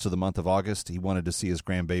for most of the month of August. He wanted to see his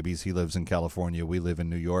grandbabies. He lives in California. We live in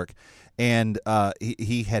New York. And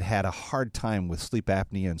he had a hard time with sleep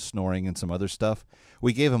apnea and snoring and some other stuff.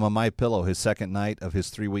 We gave him a MyPillow his second night of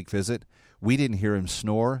his 3-week visit. We didn't hear him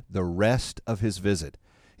snore the rest of his visit.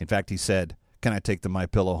 In fact, he said, "Can I take the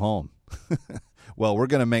MyPillow home?" Well, we're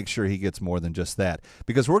going to make sure he gets more than just that,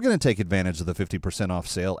 because we're going to take advantage of the 50% off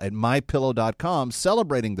sale at MyPillow.com,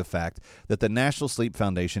 celebrating the fact that the National Sleep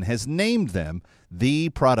Foundation has named them the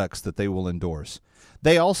products that they will endorse.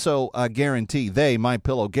 They also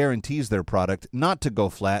MyPillow guarantees their product not to go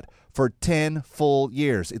flat for 10 full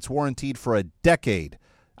years. It's warranted for a decade.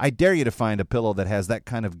 I dare you to find a pillow that has that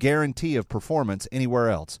kind of guarantee of performance anywhere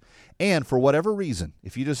else. And for whatever reason,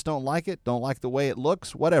 if you just don't like it, don't like the way it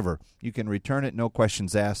looks, whatever, you can return it, no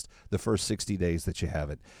questions asked, the first 60 days that you have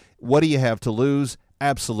it. What do you have to lose?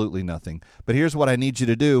 Absolutely nothing. But here's what I need you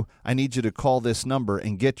to do. I need you to call this number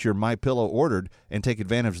and get your MyPillow ordered and take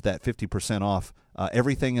advantage of that 50% off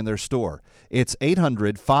everything in their store. It's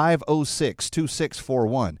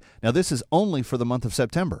 800-506-2641. Now, this is only for the month of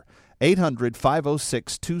September.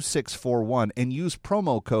 800-506-2641, and use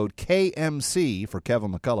promo code KMC for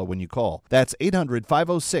Kevin McCullough when you call. That's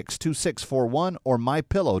 800-506-2641 or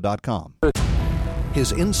MyPillow.com.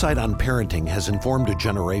 His insight on parenting has informed a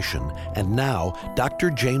generation, and now Dr.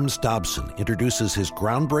 James Dobson introduces his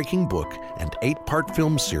groundbreaking book and 8-part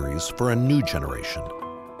film series for a new generation,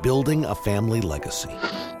 Building a Family Legacy.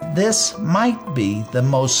 This might be the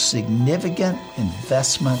most significant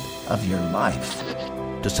investment of your life.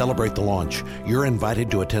 To celebrate the launch, you're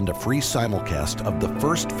invited to attend a free simulcast of the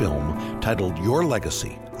first film titled Your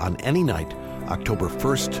Legacy on any night, October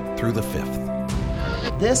 1st through the 5th.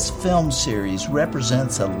 This film series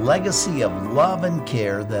represents a legacy of love and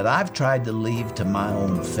care that I've tried to leave to my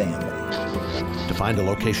own family. To find a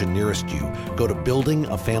location nearest you, go to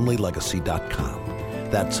buildingafamilylegacy.com.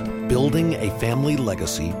 That's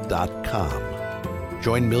buildingafamilylegacy.com.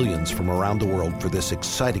 Join millions from around the world for this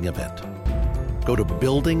exciting event. Go to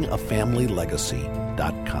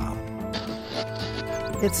buildingafamilylegacy.com.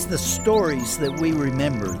 It's the stories that we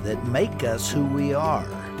remember that make us who we are.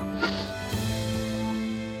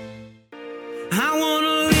 I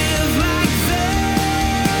wanna live like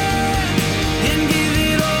that and give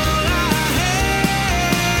it all I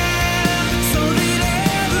have, so that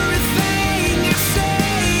everything I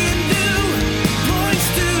say and do points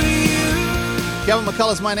to you. Kevin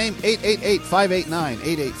McCullough's my name,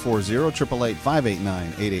 888-589-8840,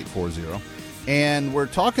 888-589-8840. And we're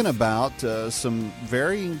talking about some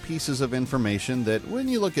varying pieces of information that when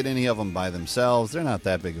you look at any of them by themselves, they're not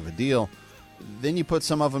that big of a deal. Then you put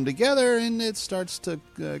some of them together and it starts to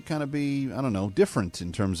kind of be, different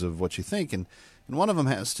in terms of what you think. And one of them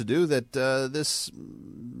has to do that this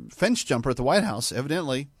fence jumper at the White House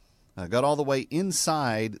evidently got all the way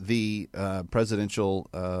inside the presidential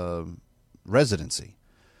residency.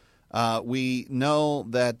 We know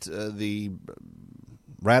that the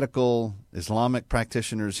radical Islamic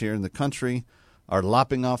practitioners here in the country are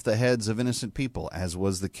lopping off the heads of innocent people, as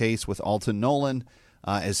was the case with Alton Nolan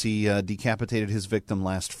as he decapitated his victim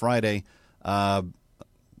last Friday, a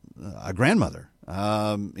grandmother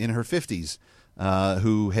in her 50s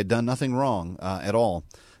who had done nothing wrong at all.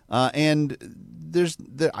 And there's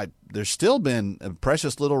still been a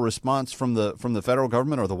precious little response from the federal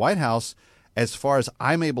government or the White House, as far as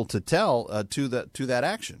I'm able to tell, to that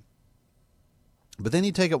action. But then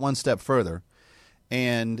you take it one step further,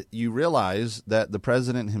 and you realize that the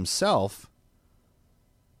president himself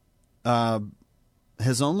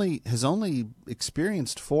has only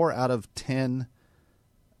experienced 4 out of 10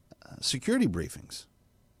 security briefings.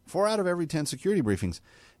 4 out of every 10 security briefings.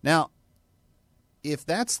 Now, if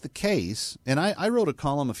that's the case, and I wrote a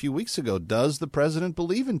column a few weeks ago, does the president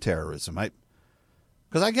believe in terrorism?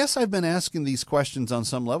 Because I guess I've been asking these questions on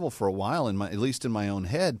some level for a while, at least in my own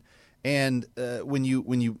head. And when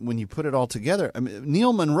you put it all together, I mean,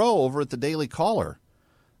 Neil Monroe over at the Daily Caller,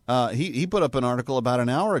 he put up an article about an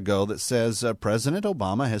hour ago that says President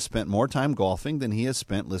Obama has spent more time golfing than he has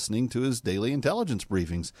spent listening to his daily intelligence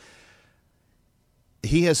briefings.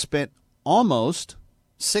 He has spent almost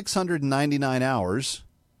 699 hours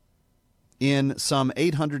in some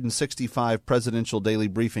 865 presidential daily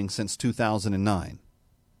briefings since 2009.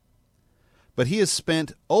 But he has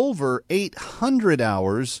spent over 800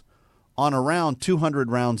 hours on around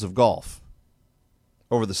 200 rounds of golf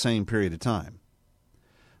over the same period of time.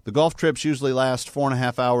 The golf trips usually last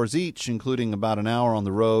 4.5 hours each, including about an hour on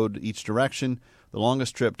the road each direction. The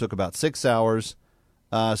longest trip took about 6 hours.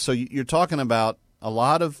 So you're talking about a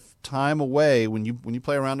lot of time away when you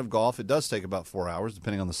play a round of golf. It does take about 4 hours,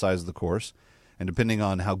 depending on the size of the course and depending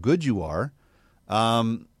on how good you are.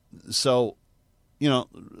 So,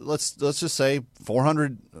 let's just say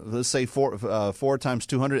 400. Let's say 4 times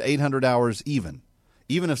 200, 800 hours even.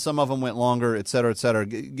 Even if some of them went longer, et cetera, et cetera.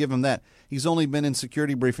 Give him that. He's only been in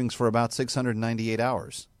security briefings for about 698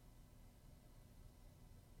 hours.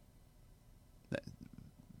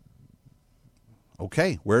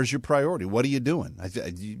 Okay, where's your priority? What are you doing?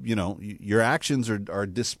 Your actions are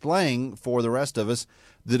displaying for the rest of us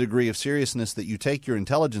the degree of seriousness that you take your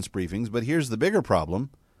intelligence briefings. But here's the bigger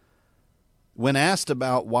problem. When asked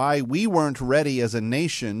about why we weren't ready as a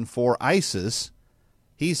nation for ISIS,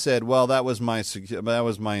 he said, "Well, that was my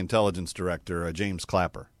intelligence director, James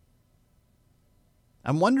Clapper."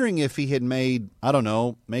 I'm wondering if he had made, I don't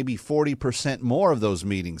know, maybe 40% more of those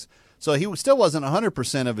meetings. So he still wasn't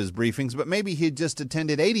 100% of his briefings, but maybe he had just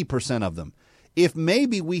attended 80% of them. If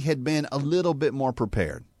maybe we had been a little bit more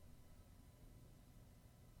prepared.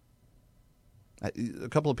 A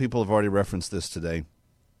couple of people have already referenced this today.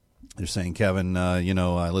 They're saying, Kevin, I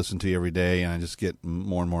listen to you every day and I just get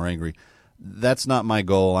more and more angry. That's not my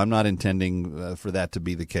goal. I'm not intending for that to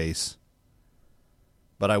be the case.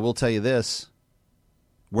 But I will tell you this.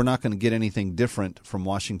 We're not going to get anything different from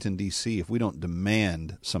Washington, D.C. if we don't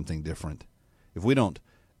demand something different, if we don't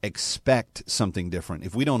expect something different,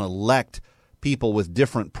 if we don't elect people with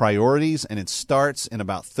different priorities, and it starts in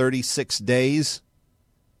about 36 days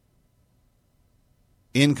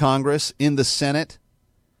in Congress, in the Senate.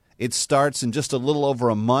 It starts in just a little over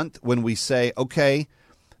a month when we say, okay,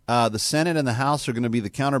 the Senate and the House are going to be the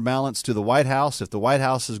counterbalance to the White House. If the White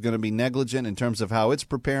House is going to be negligent in terms of how it's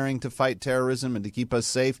preparing to fight terrorism and to keep us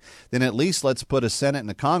safe, then at least let's put a Senate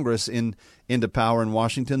and a Congress into power in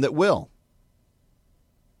Washington that will.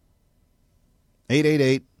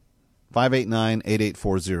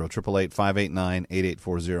 888-589-8840,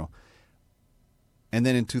 888-589-8840. And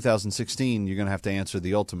then in 2016, you're going to have to answer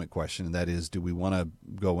the ultimate question, and that is, do we want to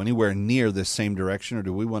go anywhere near this same direction, or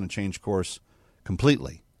do we want to change course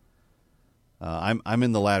completely? I'm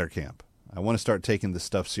in the latter camp. I want to start taking this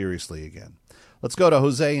stuff seriously again. Let's go to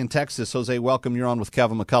Jose in Texas. Jose, welcome. You're on with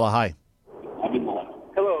Kevin McCullough. Hi.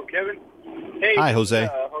 Hello, Kevin. Hey, hi, Jose.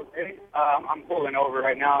 Jose. I'm pulling over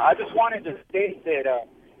right now. I just wanted to state that,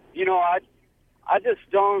 I just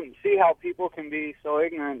don't see how people can be so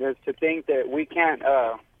ignorant as to think that we can't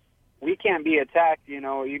be attacked,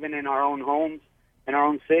 even in our own homes, in our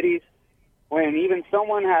own cities, when even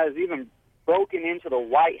someone has even broken into the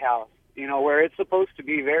White House, where it's supposed to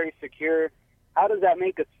be very secure. How does that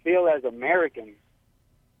make us feel as Americans?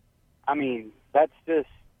 I mean,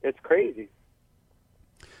 it's crazy.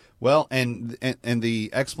 Well, and the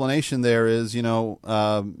explanation there is, we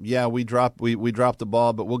dropped the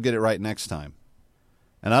ball, but we'll get it right next time.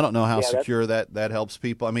 And I don't know how secure that helps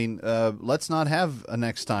people. I mean, let's not have a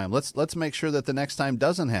next time. Let's make sure that the next time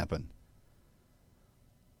doesn't happen.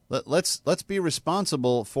 Let's be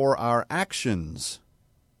responsible for our actions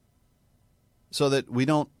so that we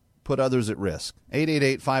don't put others at risk.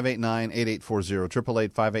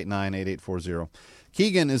 888-589-8840, 888-589-8840.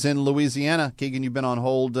 Keegan is in Louisiana. Keegan, you've been on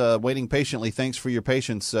hold waiting patiently. Thanks for your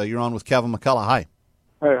patience. You're on with Kevin McCullough. Hi.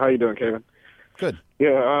 Hey, how you doing, Kevin? Good.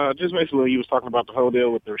 Yeah, just basically you was talking about the whole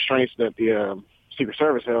deal with the restraints that the Secret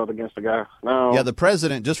Service held against the guy. Now, yeah, the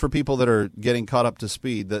president, just for people that are getting caught up to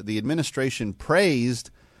speed, the administration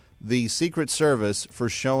praised the Secret Service for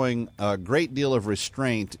showing a great deal of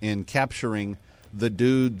restraint in capturing the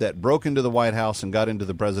dude that broke into the White House and got into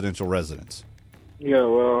the presidential residence. Yeah,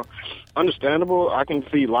 well, understandable. I can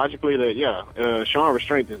see logically that, showing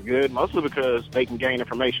restraint is good, mostly because they can gain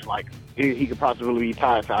information. Like, he could possibly be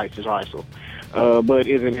tied to ISIS or ISIL. But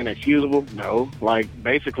is it inexcusable? No. Like,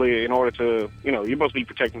 basically, in order to, you're supposed to be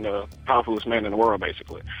protecting the powerfulest man in the world,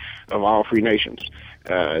 basically, of all free nations.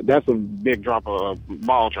 That's a big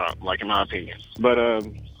ball drop, like, in my opinion. But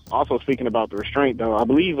also speaking about the restraint, though, I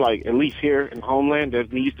believe, like, at least here in the homeland, there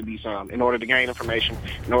needs to be some in order to gain information,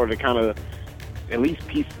 in order to kind of at least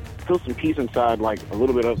put some peace inside, like, a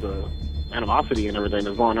little bit of the animosity and everything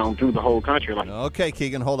that's going on through the whole country. Like, okay,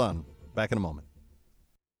 Keegan, hold on. Back in a moment.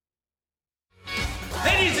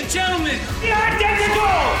 Ladies and gentlemen, the Identical!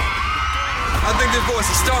 I think this boy's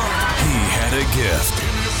a star. He had a gift.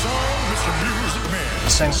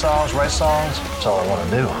 Sing songs, write songs, that's all I want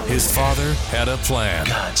to do. His father had a plan.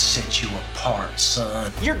 God set you apart,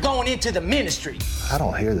 son. You're going into the ministry. I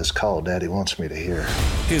don't hear this call Daddy wants me to hear.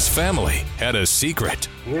 His family had a secret.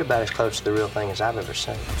 You're about as close to the real thing as I've ever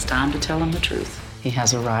seen. It's time to tell him the truth. He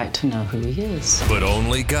has a right to know who he is. But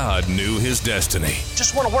only God knew his destiny.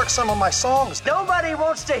 Just want to work some of my songs. Nobody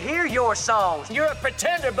wants to hear your songs. You're a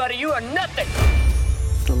pretender, buddy. You are nothing.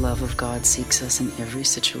 The love of God seeks us in every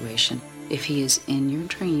situation. If he is in your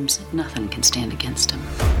dreams, nothing can stand against him.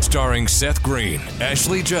 Starring Seth Green,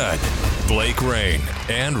 Ashley Judd, Blake Rain,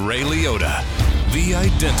 and Ray Liotta. The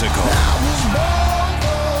Identical.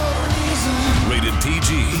 Rated PG.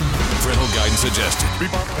 Parental guidance suggested.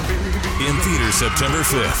 In theaters September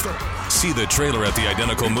 5th. See the trailer at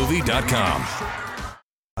theidenticalmovie.com.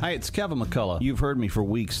 Hi, it's Kevin McCullough. You've heard me for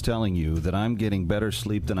weeks telling you that I'm getting better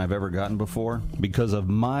sleep than I've ever gotten before because of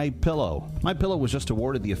My Pillow. My Pillow was just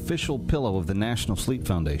awarded the official pillow of the National Sleep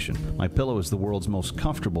Foundation. My Pillow is the world's most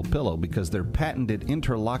comfortable pillow because their patented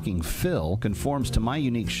interlocking fill conforms to my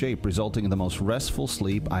unique shape, resulting in the most restful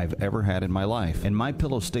sleep I've ever had in my life. And My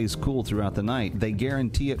Pillow stays cool throughout the night. They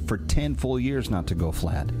guarantee it for 10 full years not to go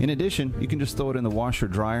flat. In addition, you can just throw it in the washer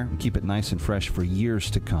dryer and keep it nice and fresh for years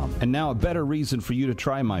to come. And now a better reason for you to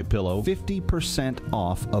try My Pillow, 50%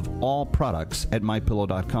 off of all products at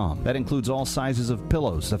MyPillow.com. That includes all sizes of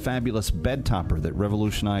pillows, a fabulous bed topper that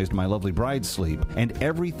revolutionized my lovely bride's sleep, and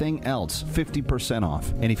everything else 50%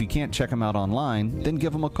 off. And if you can't check them out online, then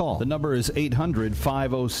give them a call. The number is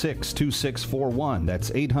 800-506-2641. That's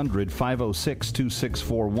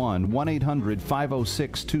 800-506-2641,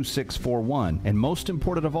 1-800-506-2641. And most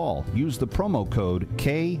important of all, use the promo code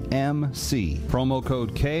KMC. Promo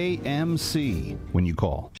code KMC when you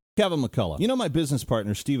call. Kevin McCullough. You know, my business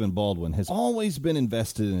partner, Stephen Baldwin, has always been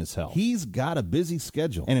invested in his health. He's got a busy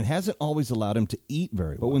schedule, and it hasn't always allowed him to eat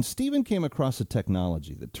very well. But when Stephen came across a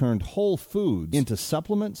technology that turned whole foods into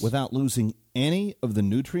supplements without losing any of the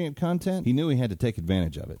nutrient content, he knew he had to take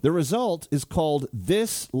advantage of it. The result is called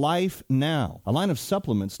This Life Now, a line of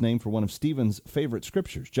supplements named for one of Stephen's favorite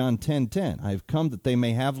scriptures, John 10:10. I have come that they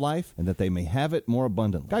may have life and that they may have it more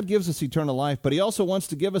abundantly. God gives us eternal life, but he also wants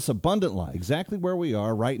to give us abundant life, exactly where we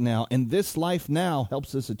are right now, and This Life Now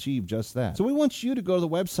helps us achieve just that. So we want you to go to the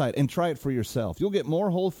website and try it for yourself. You'll get more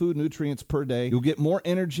whole food nutrients per day. You'll get more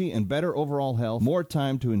energy and better overall health, more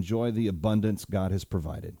time to enjoy the abundance God has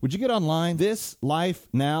provided. Would you get online?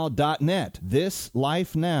 ThisLifeNow.net.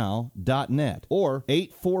 ThisLifeNow.net. Or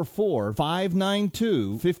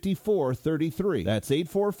 844-592-5433. That's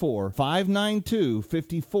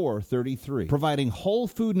 844-592-5433. Providing whole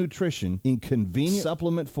food nutrition in convenient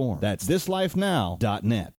supplement form. That's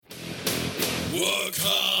ThisLifeNow.net. Work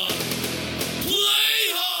hard,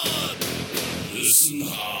 play hard, listen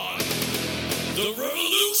hard. The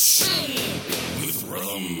revolution with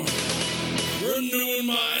rhythm, renewing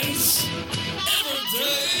minds every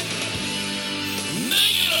day.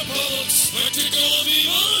 Making a public spectacle of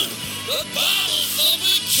evil, the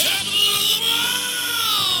Bible-thumping capital of the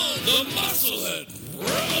world, the Musclehead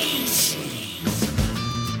Revolution.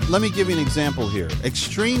 Let me give you an example here.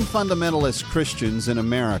 Extreme fundamentalist Christians in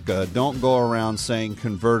America don't go around saying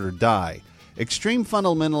convert or die. Extreme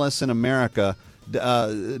fundamentalists in America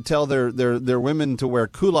tell their women to wear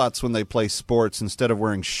culottes when they play sports instead of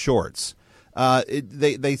wearing shorts.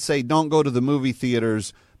 They say don't go to the movie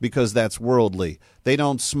theaters because that's worldly. They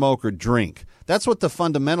don't smoke or drink. That's what the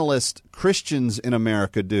fundamentalist Christians in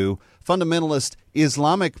America do. Fundamentalist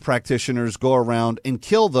Islamic practitioners go around and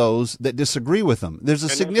kill those that disagree with them. There's a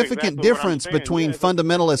significant difference between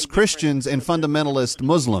fundamentalist Christians and fundamentalist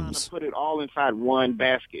Muslims. Put it all inside one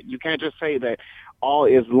basket. You can't just say that all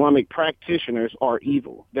Islamic practitioners are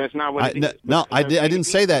evil. That's not what it is. No, I didn't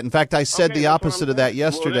say that. In fact, I said the opposite of that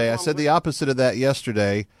yesterday. I said the opposite of that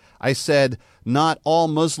yesterday. I said not all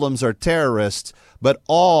Muslims are terrorists, but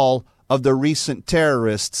all of the recent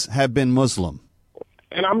terrorists have been Muslim.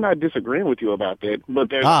 And I'm not disagreeing with you about that, but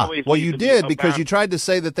there's always... Well, you did, because you tried to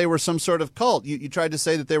say that they were some sort of cult. You tried to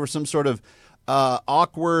say that they were some sort of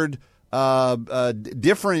awkward,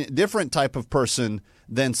 different type of person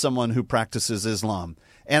than someone who practices Islam.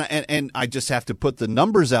 And I just have to put the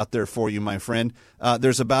numbers out there for you, my friend.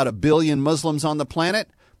 There's about 1 billion Muslims on the planet,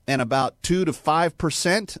 and about 2 to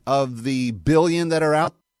 5% of the billion that are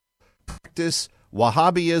out practice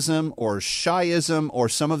Wahhabism or Shiism or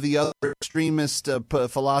some of the other extremist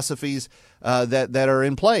philosophies that are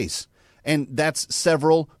in place. And that's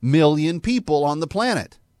several million people on the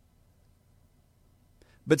planet.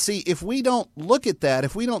 But see, if we don't look at that,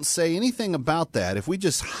 if we don't say anything about that, if we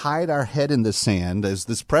just hide our head in the sand, as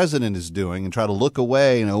this president is doing, and try to look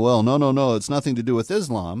away, well, no, it's nothing to do with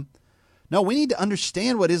Islam. No, we need to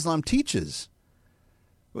understand what Islam teaches.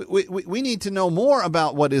 We need to know more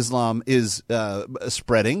about what Islam is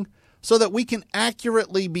spreading so that we can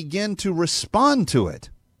accurately begin to respond to it.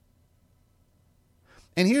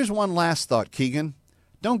 And here's one last thought, Keegan.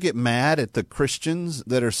 Don't get mad at the Christians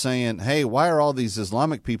that are saying, hey, why are all these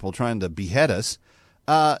Islamic people trying to behead us?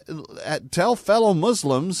 Tell fellow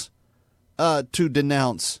Muslims to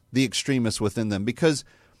denounce the extremists within them, because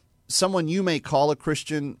someone you may call a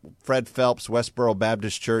Christian, Fred Phelps, Westboro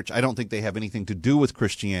Baptist Church, I don't think they have anything to do with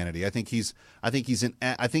Christianity. I think he's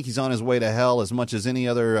on his way to hell as much as any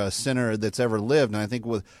other sinner that's ever lived. And I think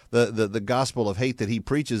with the gospel of hate that he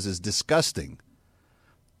preaches is disgusting.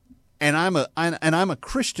 And I'm a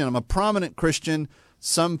Christian. I'm a prominent Christian.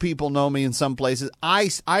 Some people know me in some places. I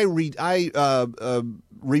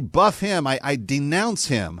rebuff him. I denounce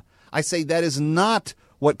him. I say that is not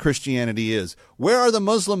what Christianity is. Where are the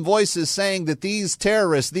Muslim voices saying that these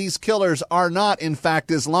terrorists, these killers, are not in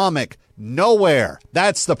fact Islamic? Nowhere.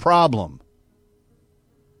 That's the problem.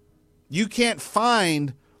 You can't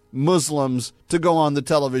find Muslims to go on the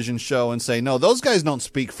television show and say, no, those guys don't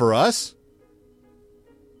speak for us.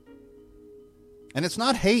 And it's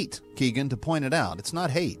not hate, Keegan, to point it out. It's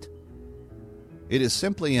not hate. It is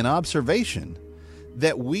simply an observation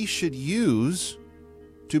that we should use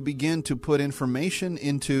to begin to put information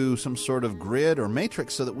into some sort of grid or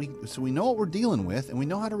matrix so we know what we're dealing with and we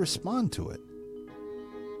know how to respond to it.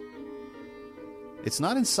 It's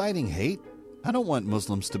not inciting hate. I don't want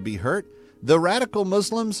Muslims to be hurt. The radical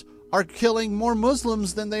Muslims are killing more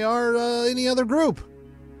Muslims than they are any other group.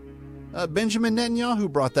 Benjamin Netanyahu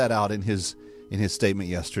brought that out in his statement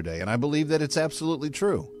yesterday, and I believe that it's absolutely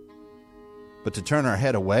true. But to turn our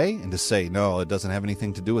head away and to say, no, it doesn't have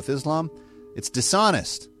anything to do with Islam, it's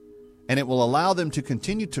dishonest, and it will allow them to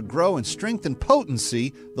continue to grow in strength and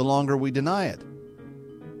potency the longer we deny it.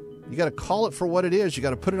 You got to call it for what it is. You got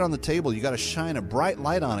to put it on the table. You got to shine a bright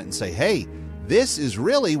light on it and say, hey, this is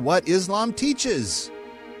really what Islam teaches.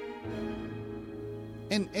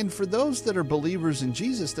 And for those that are believers in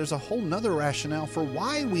Jesus, there's a whole nother rationale for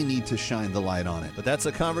why we need to shine the light on it. But that's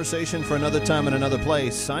a conversation for another time and another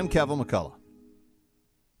place. I'm Kevin McCullough.